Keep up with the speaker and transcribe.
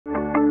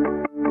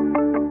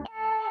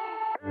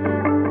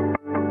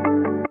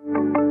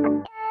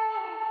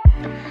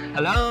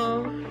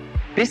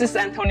this is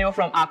Antonio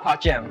from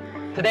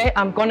Aquagem. Today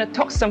I'm gonna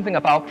talk something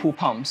about pool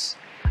pumps.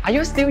 Are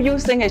you still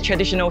using a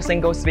traditional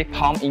single-speed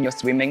pump in your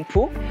swimming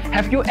pool?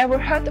 Have you ever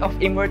heard of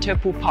inverter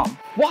pool pump?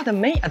 What are the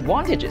main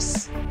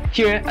advantages?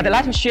 Here, I'd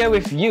like to share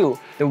with you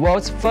the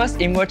world's first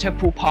inverter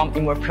pool pump,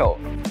 InverPro.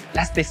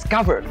 Let's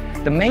discover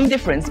the main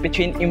difference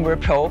between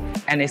InverPro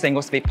and a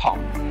single-speed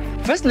pump.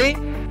 Firstly,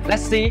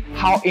 let's see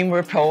how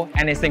InverPro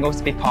and a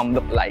single-speed pump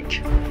look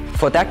like.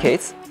 For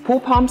decades, pool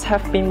pumps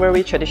have been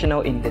very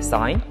traditional in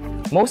design,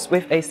 most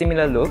with a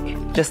similar look,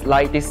 just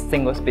like this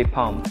single-speed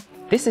pump.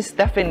 This is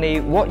definitely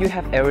what you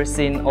have ever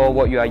seen or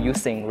what you are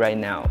using right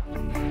now.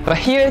 But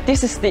here,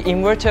 this is the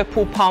inverter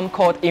pool pump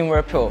called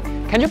InverPro.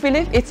 Can you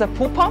believe it's a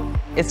pool pump?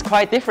 It's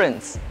quite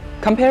different.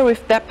 Compared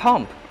with that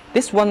pump,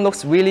 this one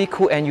looks really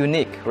cool and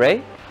unique,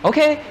 right?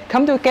 Okay,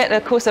 come to get a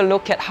closer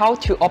look at how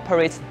to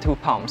operate the two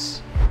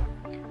pumps.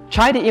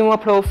 Try the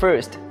InverPro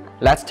first.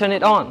 Let's turn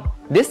it on.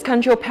 This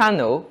control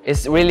panel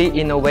is really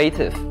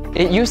innovative.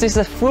 It uses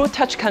a full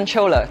touch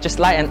controller just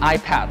like an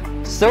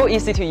iPad. So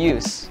easy to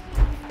use.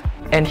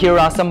 And here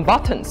are some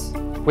buttons.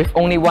 With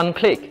only one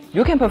click,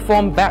 you can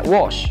perform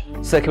backwash,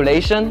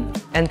 circulation,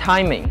 and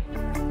timing.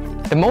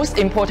 The most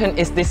important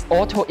is this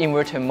auto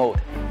inverter mode.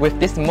 With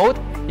this mode,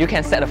 you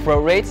can set the flow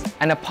rates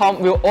and the pump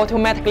will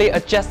automatically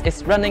adjust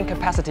its running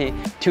capacity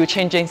to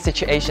changing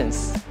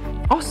situations.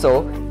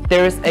 Also,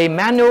 there is a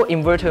manual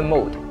inverter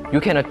mode.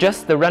 You can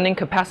adjust the running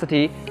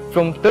capacity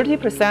from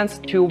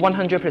 30% to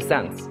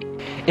 100%.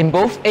 In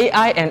both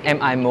AI and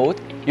MI mode,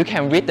 you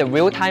can read the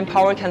real-time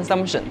power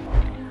consumption.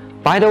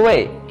 By the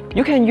way,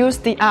 you can use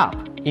the app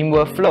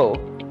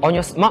InverFlow on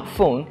your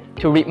smartphone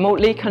to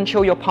remotely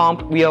control your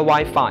pump via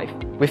Wi-Fi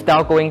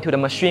without going to the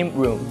machine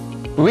room.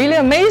 Really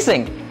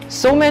amazing!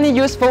 So many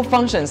useful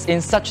functions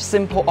in such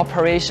simple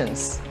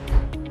operations.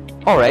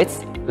 Alright,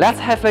 let's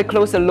have a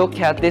closer look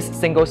at this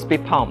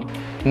single-speed pump.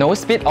 No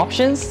speed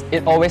options,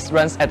 it always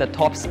runs at the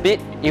top speed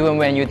even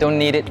when you don't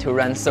need it to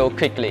run so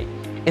quickly.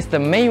 It's the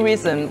main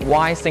reason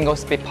why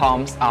single-speed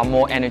pumps are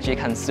more energy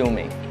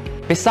consuming.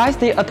 Besides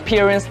the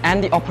appearance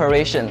and the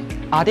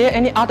operation, are there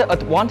any other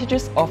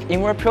advantages of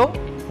InverPro?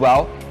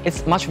 Well,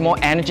 it's much more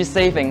energy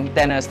saving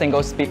than a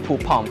single-speed pool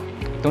pump.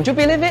 Don't you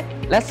believe it?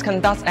 Let's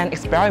conduct an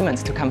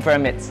experiment to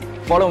confirm it.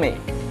 Follow me.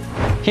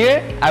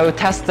 Here, I will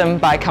test them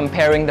by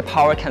comparing the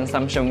power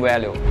consumption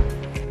value.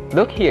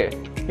 Look here.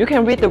 You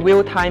can read the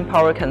real-time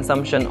power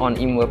consumption on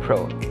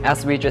InverPro.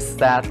 As we just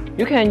said,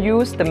 you can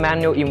use the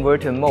manual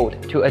inverter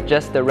mode to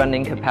adjust the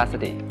running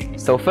capacity.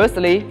 So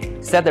firstly,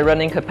 set the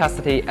running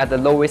capacity at the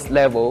lowest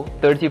level,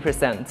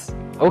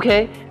 30%.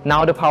 Okay,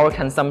 now the power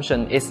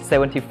consumption is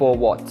 74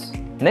 watts.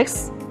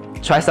 Next,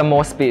 try some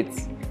more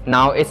speeds.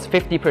 Now it's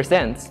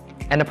 50%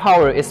 and the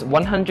power is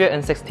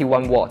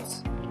 161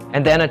 watts.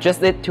 And then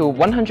adjust it to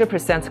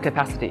 100%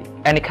 capacity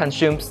and it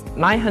consumes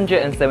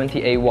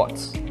 978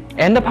 watts.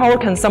 And the power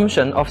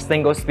consumption of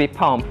single-speed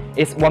pump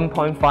is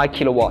 1.5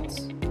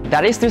 kilowatts.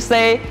 That is to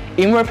say,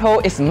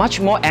 InverPro is much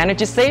more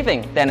energy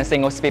saving than a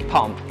single-speed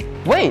pump.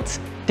 Wait,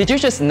 did you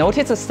just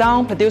notice the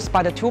sound produced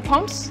by the two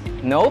pumps?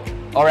 Nope?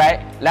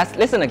 Alright, let's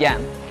listen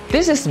again.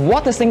 This is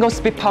what the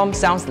single-speed pump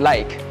sounds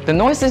like. The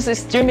noise is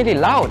extremely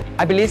loud.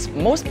 I believe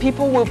most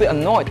people will be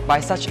annoyed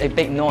by such a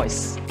big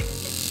noise.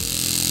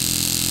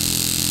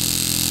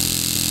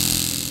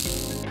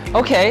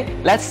 Okay,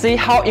 let's see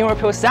how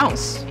InverPro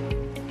sounds.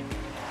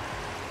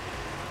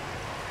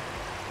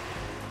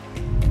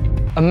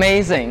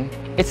 Amazing!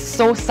 It's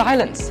so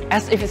silent,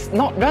 as if it's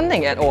not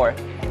running at all.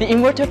 The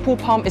inverter pool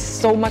pump is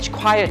so much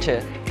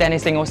quieter than a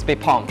single-speed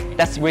pump.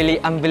 That's really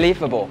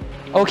unbelievable.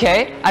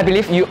 Okay, I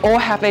believe you all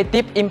have a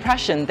deep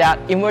impression that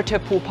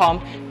inverter pool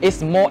pump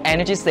is more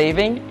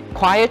energy-saving,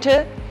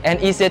 quieter,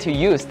 and easier to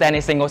use than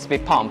a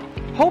single-speed pump.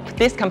 Hope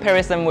this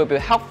comparison will be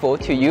helpful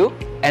to you,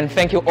 and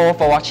thank you all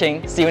for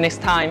watching. See you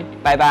next time.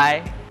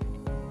 Bye-bye.